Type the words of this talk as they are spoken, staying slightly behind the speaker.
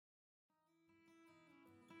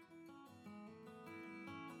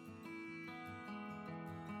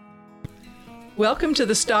Welcome to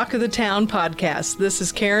the Stock of the Town podcast. This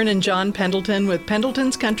is Karen and John Pendleton with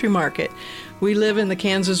Pendleton's Country Market. We live in the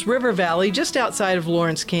Kansas River Valley just outside of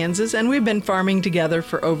Lawrence, Kansas, and we've been farming together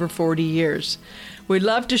for over 40 years. We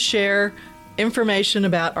love to share information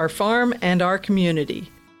about our farm and our community.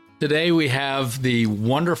 Today we have the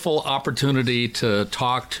wonderful opportunity to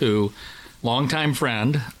talk to longtime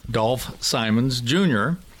friend Dolph Simons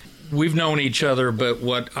Jr. We've known each other, but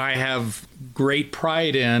what I have great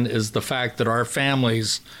pride in is the fact that our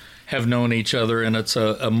families have known each other, and it's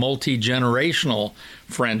a multi-generational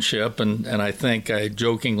friendship. And I think I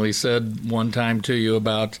jokingly said one time to you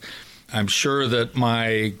about, I'm sure that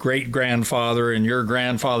my great-grandfather and your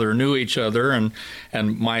grandfather knew each other,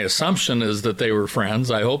 and my assumption is that they were friends.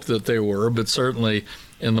 I hope that they were, but certainly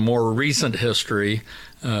in the more recent history,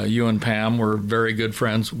 you and Pam were very good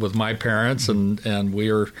friends with my parents, and we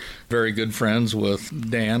are very good friends with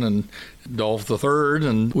Dan and Dolph III,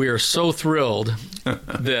 and we are so thrilled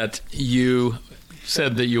that you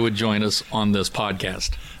said that you would join us on this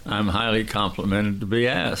podcast. I'm highly complimented to be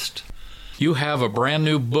asked. You have a brand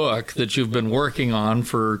new book that you've been working on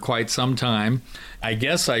for quite some time. I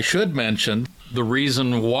guess I should mention the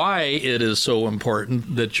reason why it is so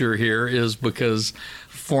important that you're here is because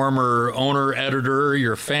former owner-editor,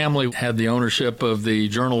 your family had the ownership of the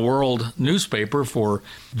Journal World newspaper for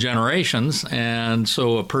generations, and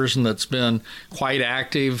so a person that's been quite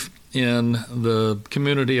active in the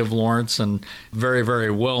community of Lawrence and very, very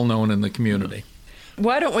well known in the community.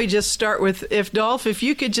 Why don't we just start with, Dolph, if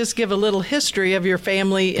you could just give a little history of your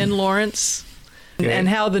family in Lawrence and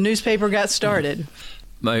how the newspaper got started.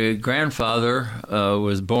 My grandfather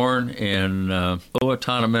was born in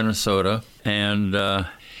Owatonna, Minnesota, and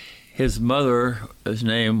his mother's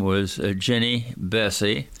name was Jenny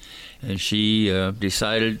Bessie, and she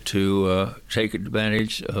decided to take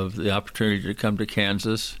advantage of the opportunity to come to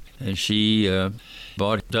Kansas, and she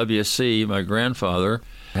bought W.C., my grandfather,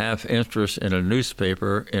 half interest in a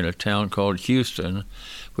newspaper in a town called Houston,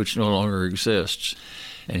 which no longer exists.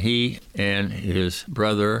 And he and his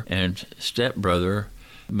brother and stepbrother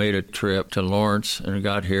made a trip to Lawrence and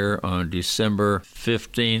got here on December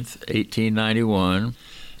 15th, 1891.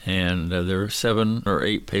 And there were 7 or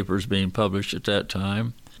 8 papers being published at that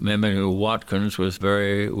time. Memon Watkins was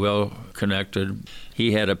very well connected.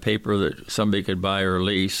 He had a paper that somebody could buy or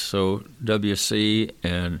lease, so W.C.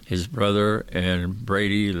 and his brother and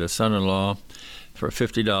Brady, the son-in-law, for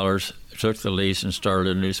 $50 took the lease and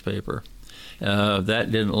started a newspaper.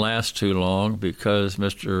 That didn't last too long because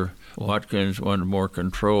Mr. Watkins wanted more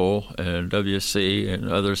control, and W.C.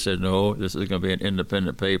 and others said, no, this is going to be an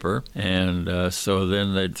independent paper. And so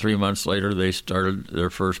then 3 months later, they started their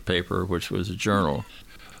first paper, which was a journal.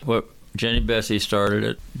 What Jenny Bessie started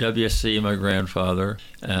it, W.C., my grandfather,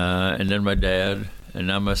 and then my dad, and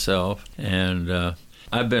now myself. And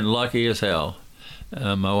I've been lucky as hell.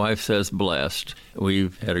 My wife says blessed.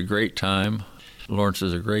 We've had a great time. Lawrence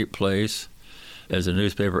is a great place. As a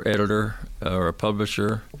newspaper editor or a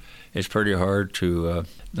publisher, it's pretty hard to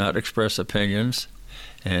not express opinions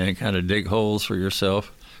and kind of dig holes for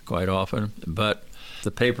yourself quite often. But the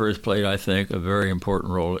paper has played, I think, a very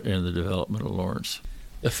important role in the development of Lawrence.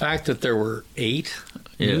 The fact that there were 8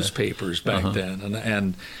 newspapers back then,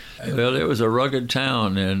 and well, it was a rugged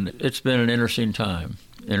town, and it's been an interesting time,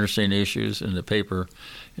 interesting issues, and the paper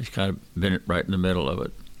has kind of been right in the middle of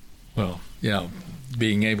it. Well, yeah,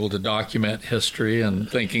 being able to document history and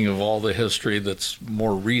thinking of all the history that's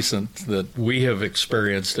more recent that we have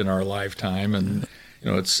experienced in our lifetime, and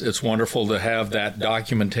it's wonderful to have that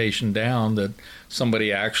documentation down, that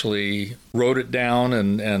somebody actually wrote it down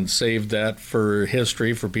and saved that for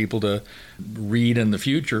history for people to read in the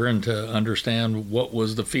future and to understand what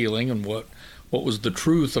was the feeling and what was the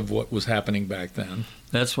truth of what was happening back then.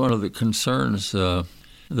 That's one of the concerns. The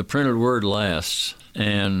printed word lasts,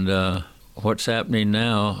 and what's happening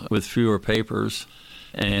now with fewer papers,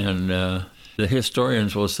 and the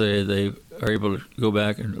historians will say they are able to go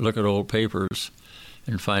back and look at old papers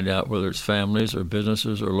and find out whether it's families or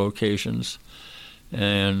businesses or locations.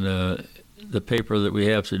 And the paper that we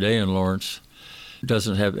have today in Lawrence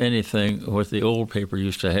doesn't have anything what the old paper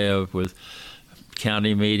used to have, with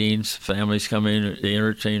county meetings, families coming, they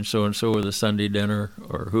entertain so-and-so with a Sunday dinner,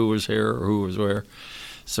 or who was here or who was where.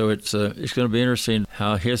 So it's going to be interesting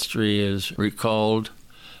how history is recalled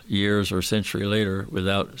years or century later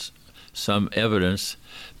without some evidence.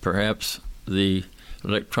 Perhaps the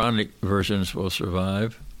electronic versions will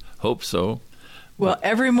survive. Hope so. Well,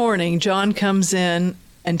 every morning John comes in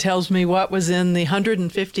and tells me what was in the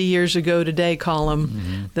 150 Years Ago Today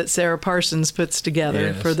column that Sarah Parsons puts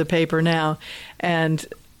together for the paper now. And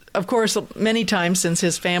of course, many times since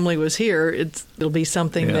his family was here, it'll be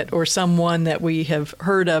something that, or someone that we have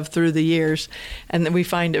heard of through the years, and that we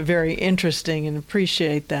find it very interesting and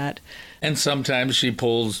appreciate that. And sometimes she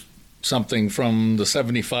pulls something from the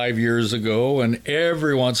 75 years ago, and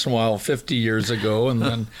every once in a while 50 years ago, and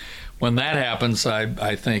then when that happens,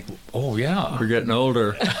 I think, oh yeah, we're getting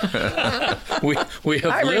older. we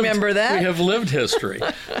have remember that. We have lived history,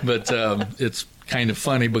 but it's kind of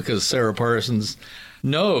funny because Sarah Parsons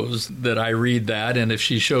knows that I read that, and if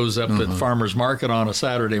she shows up at Farmer's Market on a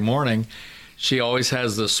Saturday morning, she always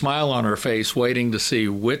has the smile on her face waiting to see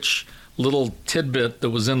which little tidbit that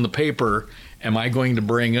was in the paper am I going to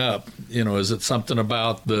bring up. Is it something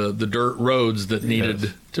about the dirt roads that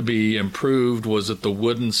needed to be improved? Was it the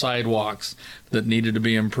wooden sidewalks that needed to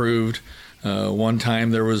be improved? One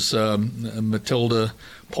time there was Matilda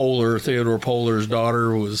Poehler, Theodore Poehler's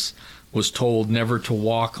daughter, was told never to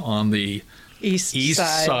walk on the east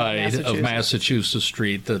side of Massachusetts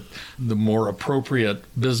Street, that the more appropriate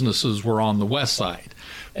businesses were on the west side.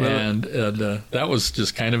 Well, and that was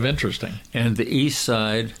just kind of interesting. And the east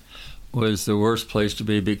side was the worst place to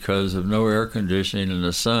be because of no air conditioning and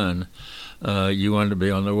the sun. You wanted to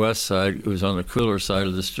be on the west side. It was on the cooler side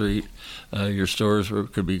of the street. Your stores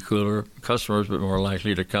could be cooler. Customers were more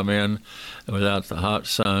likely to come in without the hot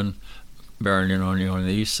sun bearing in on you on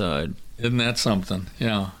the east side. Isn't that something?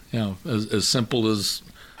 Yeah. As simple as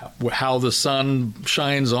how the sun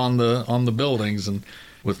shines on the buildings, and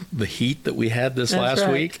with the heat that we had this last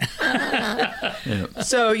week.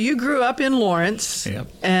 So you grew up in Lawrence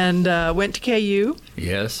and went to KU?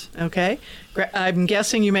 Yes. Okay. I'm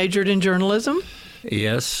guessing you majored in journalism?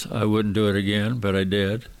 Yes. I wouldn't do it again, but I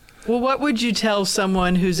did. Well, what would you tell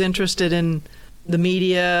someone who's interested in the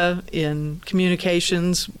media, in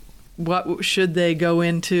communications? What should they go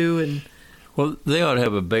into? Well, they ought to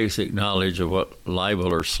have a basic knowledge of what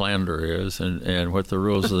libel or slander is and what the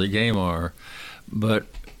rules of the game are. But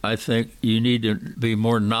I think you need to be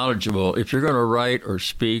more knowledgeable. If you're going to write or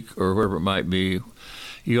speak or whatever it might be,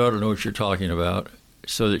 you ought to know what you're talking about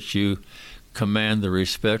so that you command the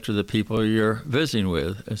respect of the people you're visiting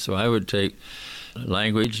with. And so I would take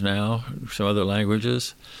language now, some other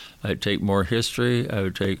languages. I'd take more history. I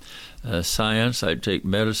would take science. I'd take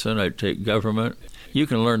medicine. I'd take government. You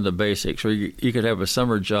can learn the basics, or you could have a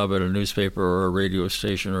summer job at a newspaper or a radio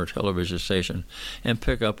station or a television station and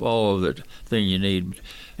pick up all of the thing you need.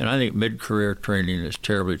 And I think mid-career training is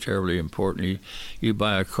terribly, terribly important. You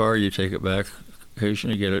buy a car, you take it back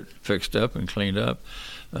occasionally, get it fixed up and cleaned up.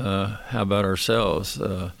 How about ourselves?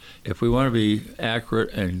 If we want to be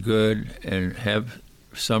accurate and good and have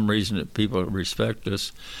some reason that people respect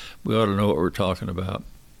us, we ought to know what we're talking about.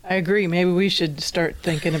 I agree. Maybe we should start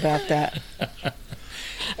thinking about that.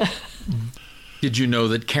 Did you know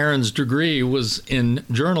that Karen's degree was in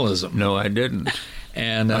journalism? No, I didn't.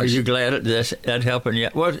 And are you glad that helping you?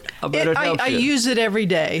 What about it helps you? I use it every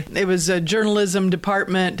day. It was a journalism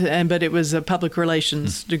department, but it was a public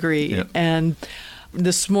relations degree. Yep. And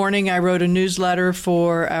this morning I wrote a newsletter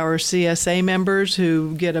for our CSA members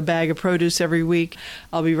who get a bag of produce every week.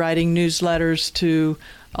 I'll be writing newsletters to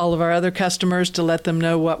all of our other customers to let them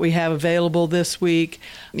know what we have available this week.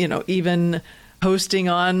 Even posting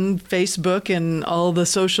on Facebook and all the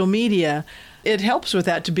social media. It helps with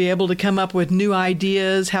that to be able to come up with new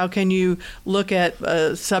ideas. How can you look at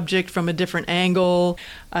a subject from a different angle?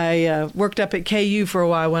 I worked up at KU for a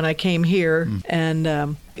while when I came here, and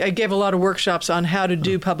I gave a lot of workshops on how to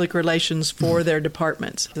do public relations for their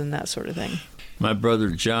departments and that sort of thing. My brother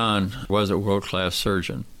John was a world-class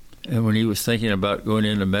surgeon, and when he was thinking about going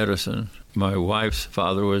into medicine, my wife's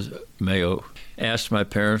father was Mayo. Asked my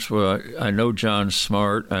parents, well, I know John's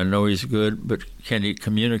smart, I know he's good, but can he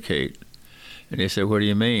communicate? And they said, what do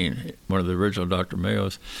you mean? One of the original Dr.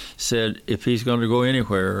 Mayos said, if he's going to go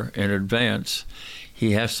anywhere and advance,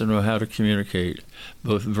 he has to know how to communicate,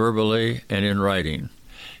 both verbally and in writing.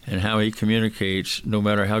 And how he communicates, no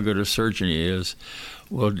matter how good a surgeon he is,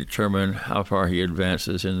 will determine how far he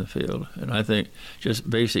advances in the field. And I think just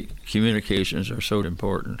basic communications are so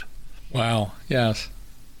important. Wow, yes.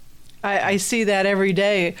 I see that every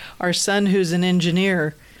day. Our son, who's an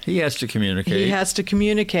engineer, he has to communicate. He has to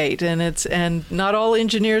communicate, and not all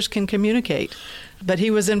engineers can communicate. But he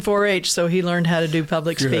was in 4-H, so he learned how to do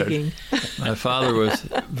public speaking. My father was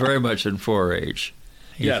very much in 4-H.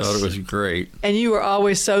 He thought it was great. And you were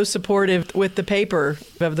always so supportive with the paper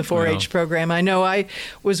of the 4-H program. I know I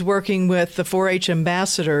was working with the 4-H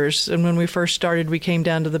ambassadors, and when we first started, we came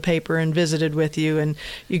down to the paper and visited with you, and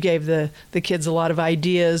you gave the kids a lot of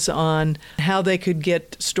ideas on how they could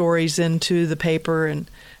get stories into the paper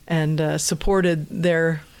and supported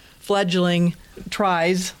their fledgling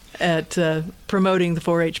tries at promoting the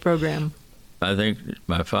 4-H program? I think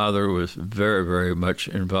my father was very, very much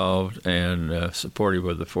involved and supportive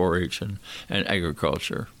of the 4-H and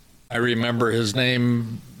agriculture. I remember his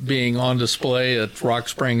name being on display at Rock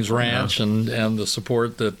Springs Ranch and the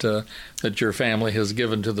support that your family has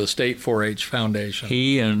given to the State 4-H Foundation.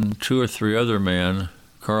 He and 2 or 3 other men,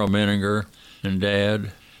 Carl Menninger and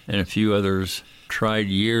Dad and a few others, tried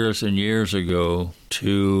years and years ago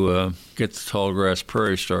to get the Tallgrass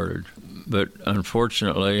Prairie started. But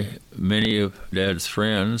unfortunately, many of Dad's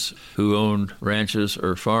friends who owned ranches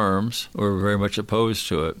or farms were very much opposed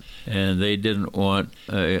to it. And they didn't want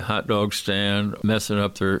a hot dog stand messing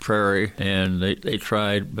up their prairie. And they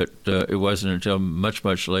tried, but it wasn't until much,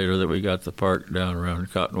 much later that we got the park down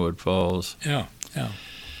around Cottonwood Falls. Yeah.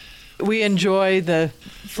 We enjoy the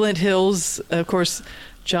Flint Hills. Of course,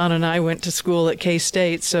 John and I went to school at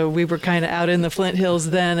K-State, so we were kind of out in the Flint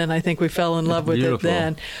Hills then, and I think we fell in love with it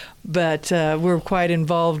then. But we're quite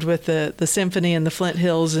involved with the symphony in the Flint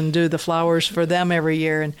Hills and do the flowers for them every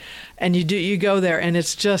year. And you go there, and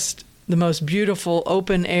it's just the most beautiful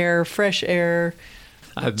open air, fresh air.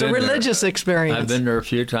 It's a religious experience. I've been there a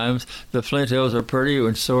few times. The Flint Hills are pretty,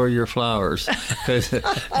 and so are your flowers. Because the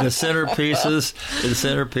centerpieces,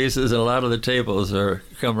 and a lot of the tables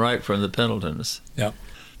come right from the Pendletons. Yeah.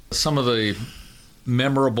 Some of the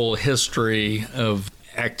memorable history of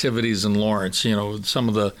activities in Lawrence, some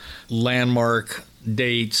of the landmark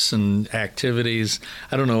dates and activities.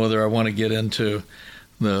 I don't know whether I want to get into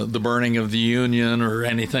the burning of the Union or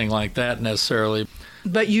anything like that necessarily.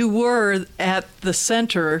 But you were at the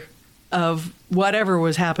center of whatever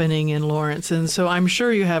was happening in Lawrence, and so I'm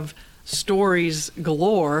sure you have stories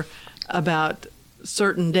galore about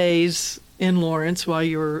certain days in Lawrence while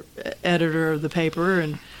you were editor of the paper.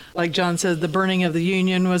 And like John said, the burning of the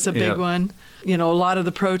Union was a big one. A lot of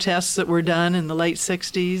the protests that were done in the late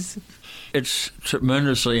 60s. It's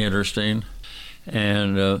tremendously interesting,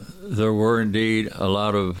 and there were indeed a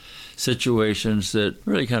lot of situations that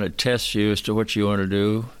really kind of test you as to what you want to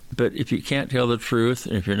do. But if you can't tell the truth,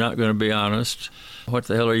 and if you're not going to be honest, what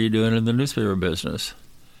the hell are you doing in the newspaper business?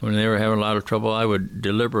 When they were having a lot of trouble, I would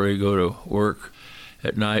deliberately go to work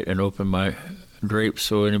at night and open my drapes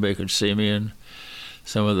so anybody could see me. And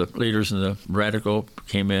some of the leaders in the radical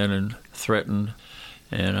came in and threatened.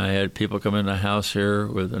 And I had people come in the house here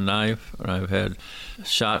with a knife, and I've had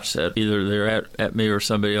shots at either they're at me or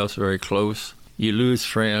somebody else very close. You lose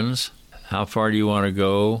friends. How far do you want to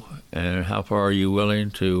go, and how far are you willing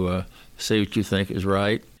to say what you think is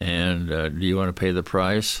right, and do you want to pay the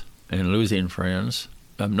price? And losing friends.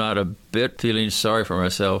 I'm not a bit feeling sorry for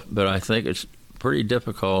myself, but I think it's pretty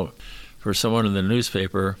difficult for someone in the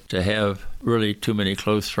newspaper to have really too many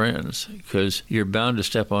close friends, because you're bound to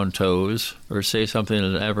step on toes or say something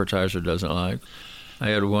that an advertiser doesn't like. I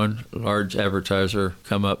had one large advertiser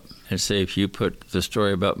come up and say, if you put the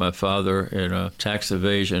story about my father in a tax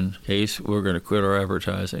evasion case, we're going to quit our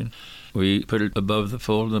advertising. We put it above the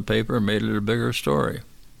fold in the paper and made it a bigger story.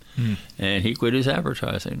 And he quit his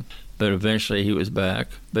advertising. But eventually he was back.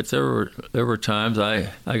 But there were times I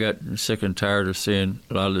got sick and tired of seeing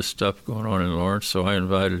a lot of this stuff going on in Lawrence, so I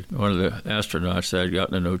invited one of the astronauts that I'd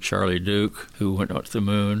gotten to know, Charlie Duke, who went up to the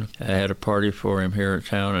moon. I had a party for him here in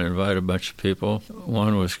town and invited a bunch of people.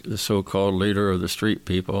 One was the so-called leader of the street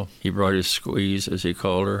people. He brought his squeeze, as he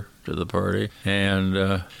called her, to the party.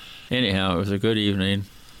 And anyhow, it was a good evening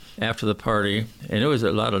after the party, and there was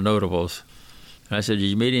a lot of notables. I said, did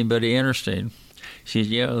you meet anybody interesting? She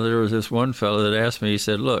said, yeah, there was this one fellow that asked me, he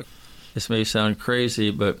said, look, this may sound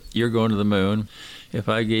crazy, but you're going to the moon. If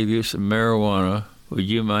I gave you some marijuana, would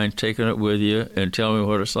you mind taking it with you and tell me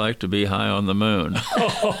what it's like to be high on the moon?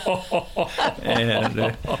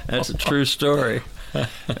 And that's a true story.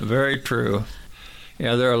 Very true.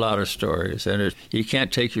 Yeah, there are a lot of stories, and you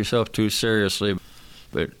can't take yourself too seriously,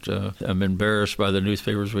 but I'm embarrassed by the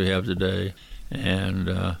newspapers we have today.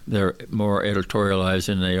 And they're more editorialized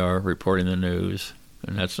than they are reporting the news,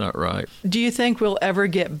 and that's not right. Do you think we'll ever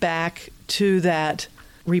get back to that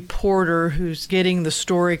reporter who's getting the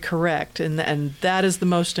story correct, and that is the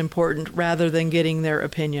most important, rather than getting their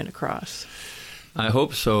opinion across? I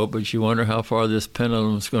hope so, but you wonder how far this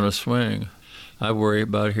pendulum's going to swing. I worry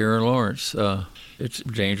about here in Lawrence. It's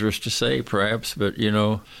dangerous to say, perhaps, but,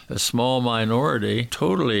 a small minority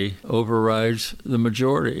totally overrides the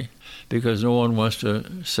majority, because no one wants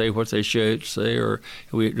to say what they should say, or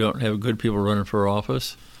we don't have good people running for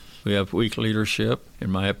office. We have weak leadership,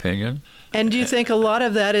 in my opinion. And do you think a lot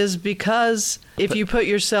of that is because if you put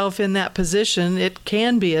yourself in that position, it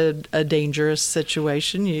can be a dangerous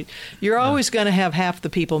situation? You're always going to have half the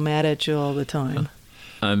people mad at you all the time.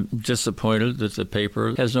 I'm disappointed that the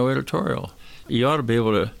paper has no editorial. You ought to be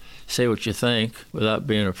able to say what you think without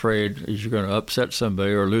being afraid that you're going to upset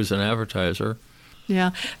somebody or lose an advertiser.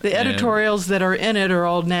 Yeah, the editorials that are in it are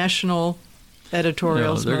all national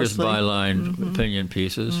editorials. They're mostly. just byline opinion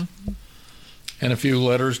pieces. Mm-hmm. And a few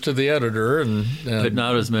letters to the editor, but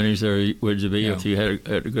not as many as there would be if you had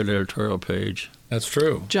a good editorial page. That's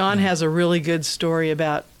true. John has a really good story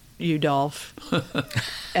about you, Dolph,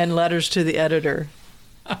 and letters to the editor.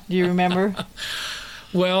 Do you remember?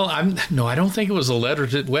 Well, I don't think it was a letter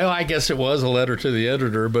to. Well, I guess it was a letter to the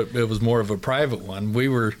editor, but it was more of a private one.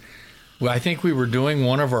 I think we were doing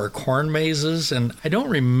one of our corn mazes, and I don't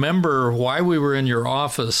remember why we were in your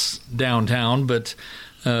office downtown, but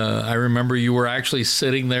I remember you were actually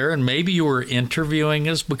sitting there, and maybe you were interviewing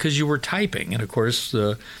us because you were typing. And, of course,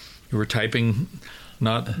 you were typing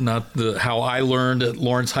not how I learned at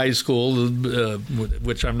Lawrence High School,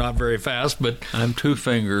 which I'm not very fast, but I'm two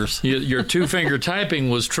fingers. Your two-finger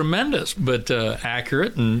typing was tremendous, but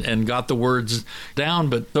accurate and got the words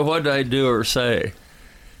down. But so what did I do or say?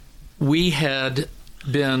 We had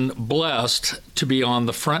been blessed to be on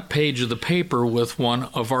the front page of the paper with one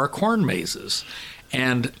of our corn mazes.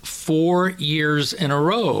 And 4 years in a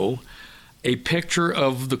row, a picture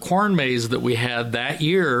of the corn maze that we had that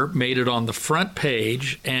year made it on the front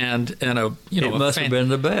page, and it must have been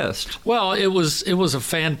the best. Well, it was a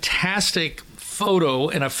fantastic photo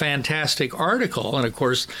and a fantastic article, and of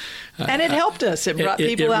course, and it helped us. It brought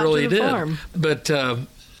people out really to the did. farm. But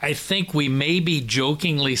I think we maybe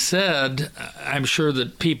jokingly said, I'm sure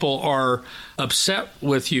that people are upset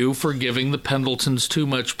with you for giving the Pendletons too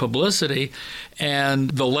much publicity, and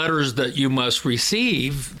the letters that you must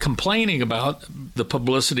receive complaining about the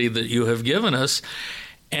publicity that you have given us,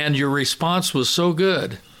 and your response was so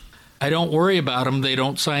good. I don't worry about them. They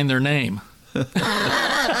don't sign their name.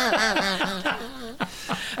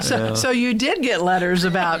 So you did get letters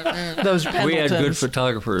about those Pendletons. We had good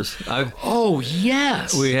photographers.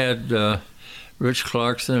 Yes. We had Rich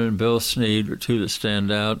Clarkson and Bill Sneed were two that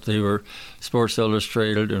stand out. They were Sports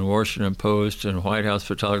Illustrated and Washington Post and White House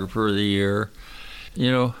Photographer of the Year.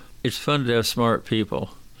 It's fun to have smart people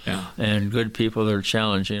and good people that are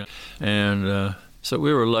challenging. And so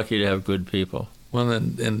we were lucky to have good people. Well,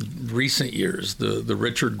 in recent years, the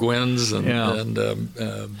Richard Gwynns and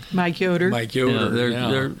Mike Yoder.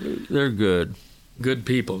 They're good. Good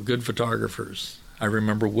people, good photographers. I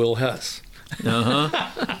remember Will Hess.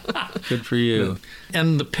 Good for you.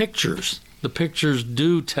 And the pictures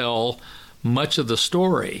do tell much of the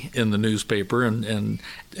story in the newspaper and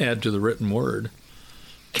add to the written word.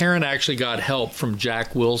 Karen actually got help from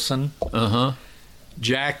Jack Wilson.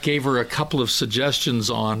 Jack gave her a couple of suggestions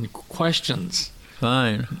on questions.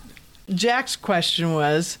 Fine. Jack's question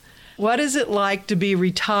was, what is it like to be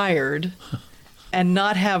retired and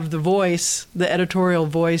not have the editorial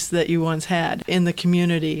voice that you once had in the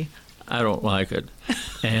community? I don't like it.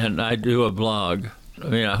 And I do a blog.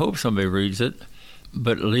 I hope somebody reads it,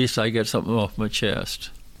 but at least I get something off my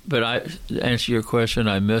chest. But to answer your question,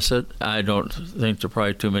 I miss it. I don't think there are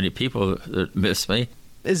probably too many people that miss me.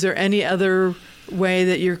 Is there any other way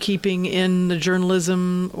that you're keeping in the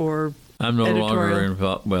journalism or I'm no editorial? longer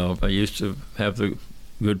involved. Well, I used to have the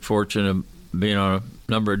good fortune of being on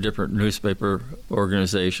a number of different newspaper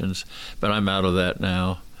organizations, but I'm out of that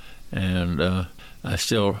now. And I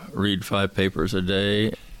still read 5 papers a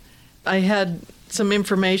day. I had some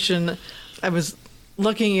information. I was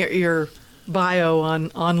looking at your bio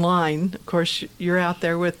online. Of course, you're out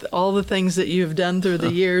there with all the things that you've done through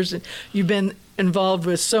the years. You've been involved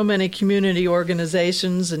with so many community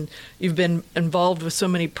organizations, and you've been involved with so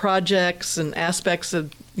many projects and aspects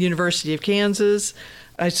of University of Kansas.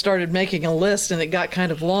 I started making a list, and it got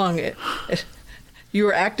kind of long. You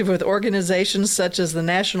were active with organizations such as the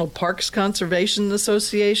National Parks Conservation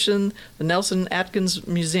Association, the Nelson Atkins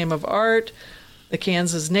Museum of Art, the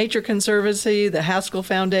Kansas Nature Conservancy, the Haskell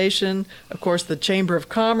Foundation, of course, the Chamber of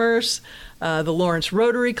Commerce, the Lawrence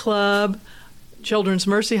Rotary Club, Children's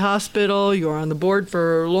Mercy Hospital. You're on the board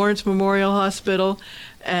for Lawrence Memorial Hospital.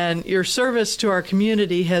 And your service to our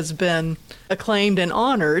community has been acclaimed and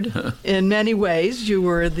honored in many ways. You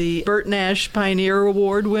were the Burt Nash Pioneer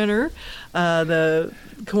Award winner, the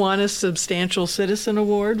Kiwanis Substantial Citizen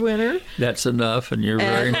Award winner. That's enough, and you're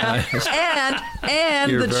very nice.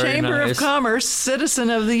 And You're the very Chamber nice. of Commerce Citizen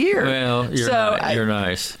of the Year. Well, you're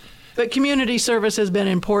nice. But community service has been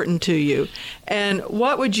important to you. And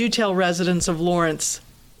what would you tell residents of Lawrence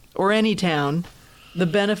or any town the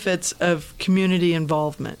benefits of community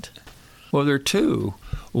involvement? Well, there are two.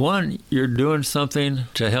 One, you're doing something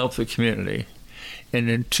to help the community. And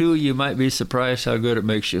then two, you might be surprised how good it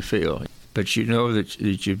makes you feel. but you know that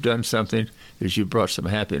you've done something, that you've brought some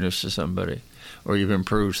happiness to somebody, or you've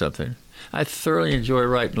improved something. I thoroughly enjoy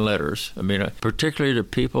writing letters. I mean, particularly to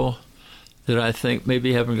people that I think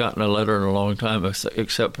maybe haven't gotten a letter in a long time,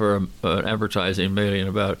 except for an advertising mailing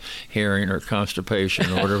about hearing or constipation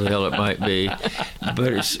or whatever the hell it might be.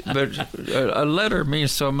 But a letter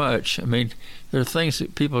means so much. I mean, there are things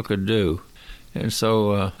that people could do. And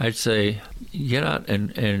so I'd say get out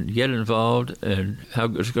and get involved, and how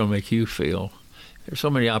good it's going to make you feel. There's so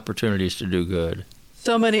many opportunities to do good.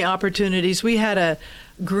 So many opportunities. We had a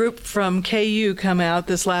group from KU come out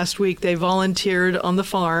this last week. They volunteered on the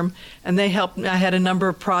farm, and they helped. I had a number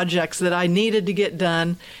of projects that I needed to get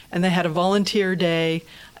done, and they had a volunteer day,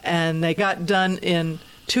 and they got done in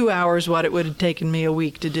 2 hours what it would have taken me a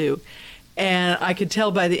week to do. And I could tell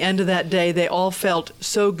by the end of that day, they all felt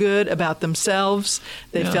so good about themselves.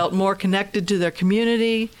 They felt more connected to their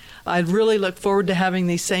community. I really look forward to having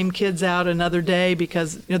these same kids out another day,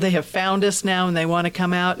 because they have found us now and they want to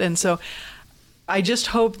come out. And so I just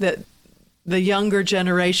hope that the younger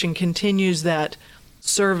generation continues that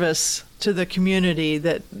service to the community,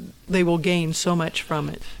 that they will gain so much from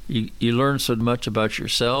it. You learn so much about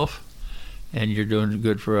yourself, and you're doing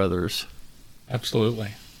good for others.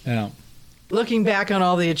 Absolutely. Yeah. Looking back on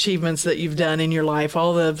all the achievements that you've done in your life,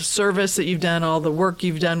 all the service that you've done, all the work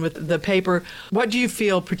you've done with the paper, what do you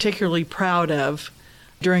feel particularly proud of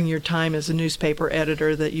during your time as a newspaper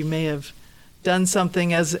editor, that you may have done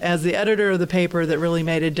something as the editor of the paper that really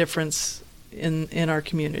made a difference in our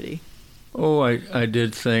community? Oh, I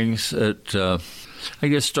did things that I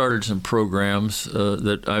guess started some programs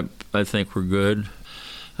that I think were good.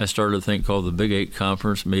 I started a thing called the Big 8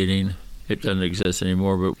 Conference Meeting. It doesn't exist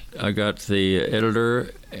anymore, but I got the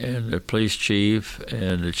editor and the police chief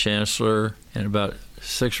and the chancellor and about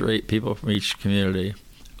 6 or 8 people from each community,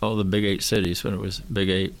 all the Big 8 cities when it was Big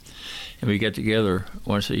 8. And we get together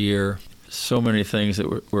once a year. So many things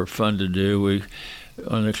that were fun to do.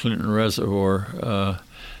 On the Clinton Reservoir,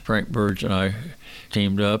 Frank Burge and I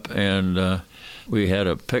teamed up, and we had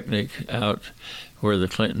a picnic out where the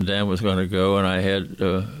Clinton Dam was going to go, and I had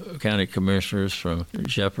county commissioners from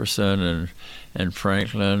Jefferson and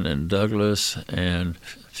Franklin and Douglas and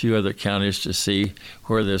a few other counties to see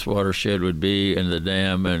where this watershed would be in the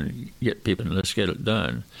dam and get people, let's get it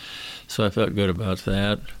done. So I felt good about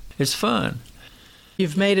that. It's fun.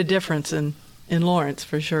 You've made a difference in Lawrence,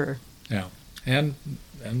 for sure. Yeah, and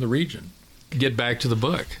the region. Get back to the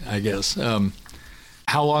book, I guess.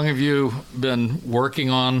 How long have you been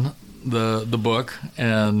working on the book,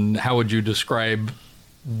 and how would you describe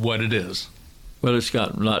what it is? Well, it's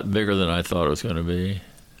gotten a lot bigger than I thought it was going to be,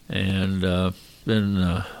 and been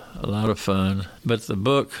a lot of fun. But the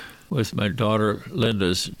book was my daughter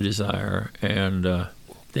Linda's desire, and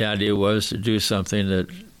the idea was to do something that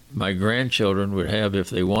my grandchildren would have if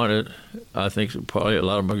they wanted. I think probably a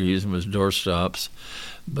lot of them would use them as doorstops,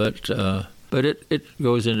 but it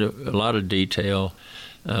goes into a lot of detail,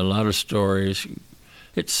 a lot of stories.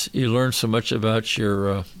 You learn so much about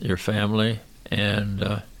your family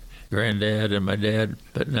and granddad and my dad,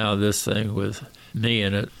 but now this thing with me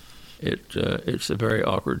in it, it's a very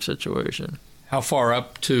awkward situation. How far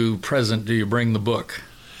up to present do you bring the book?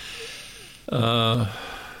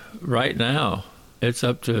 Right now, it's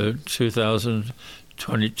up to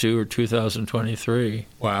 2022 or 2023.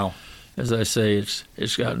 Wow. As I say,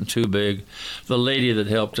 it's gotten too big. The lady that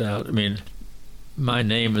helped out, I mean, my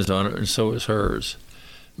name is on it, and so is hers.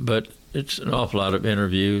 But it's an awful lot of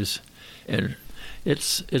interviews, and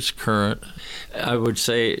it's current. I would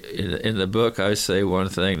say in the book, I say one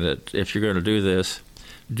thing, that if you're going to do this,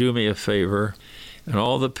 do me a favor, and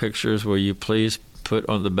all the pictures, will you please put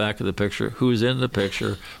on the back of the picture who's in the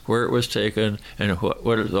picture, where it was taken, and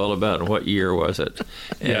what it's all about, and what year was it.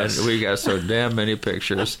 And yes. We got so damn many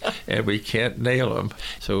pictures, and we can't nail them.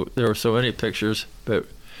 So there were so many pictures, but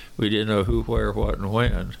we didn't know who, where, what, and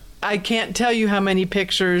when. I can't tell you how many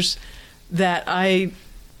pictures that I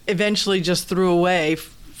eventually just threw away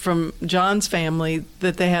from John's family,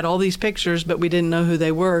 that they had all these pictures, but we didn't know who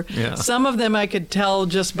they were. Yeah. Some of them I could tell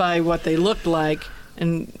just by what they looked like.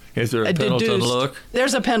 And is there a Pendleton look?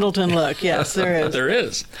 There's a Pendleton look, yes, there is. There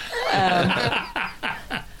is.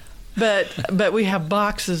 But we have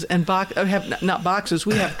boxes and not boxes,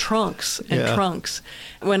 we have trunks and trunks.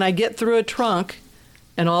 When I get through a trunk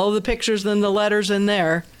and all of the pictures and the letters in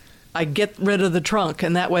there, I get rid of the trunk,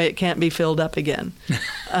 and that way it can't be filled up again.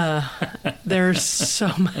 There's so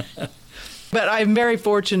much. But I'm very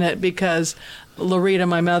fortunate because Loretta,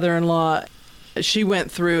 my mother-in-law, she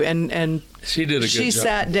went through and she did a good she job.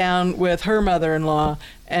 sat down with her mother-in-law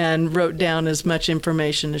and wrote down as much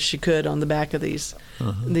information as she could on the back of these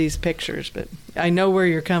pictures. But I know where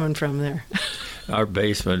you're coming from there. Our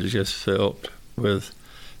basement is just filled with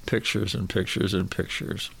pictures and pictures and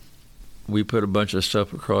pictures. We put a bunch of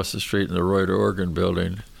stuff across the street in the Reuter Organ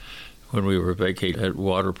building when we were vacated, had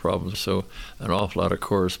water problems, so an awful lot of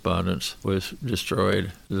correspondence was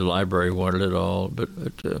destroyed. The library wanted it all, but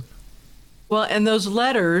Well, and those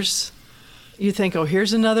letters, you think, oh,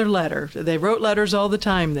 here's another letter. They wrote letters all the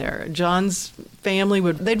time there. John's family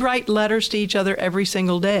they'd write letters to each other every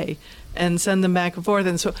single day and send them back and forth.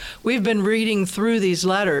 And so we've been reading through these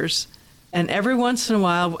letters, and every once in a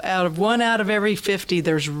while, out of every 50,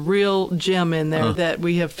 there's real gem in there that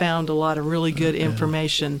we have found a lot of really good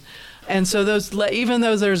information. And so those, even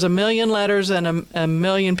though there's a million letters and a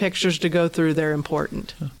million pictures to go through, they're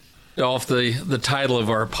important. Dolph, the title of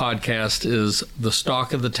our podcast is The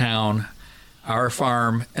Stock of the Town, Our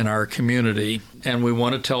Farm, and Our Community. And we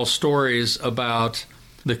want to tell stories about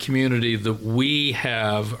the community that we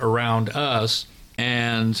have around us.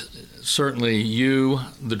 And certainly you,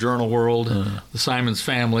 the Journal World, the Simons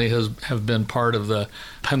family have been part of the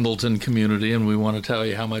Pendleton community, and we want to tell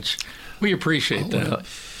you how much we appreciate that.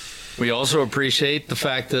 We also appreciate the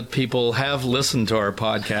fact that people have listened to our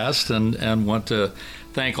podcast and want to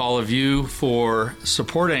thank all of you for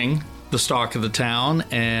supporting the Stock of the Town,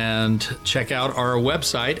 and check out our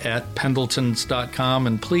website at pendletons.com,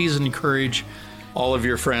 and please encourage all of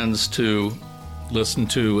your friends to listen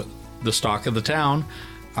to the Stock of the Town,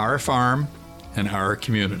 Our Farm, and Our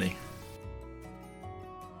Community.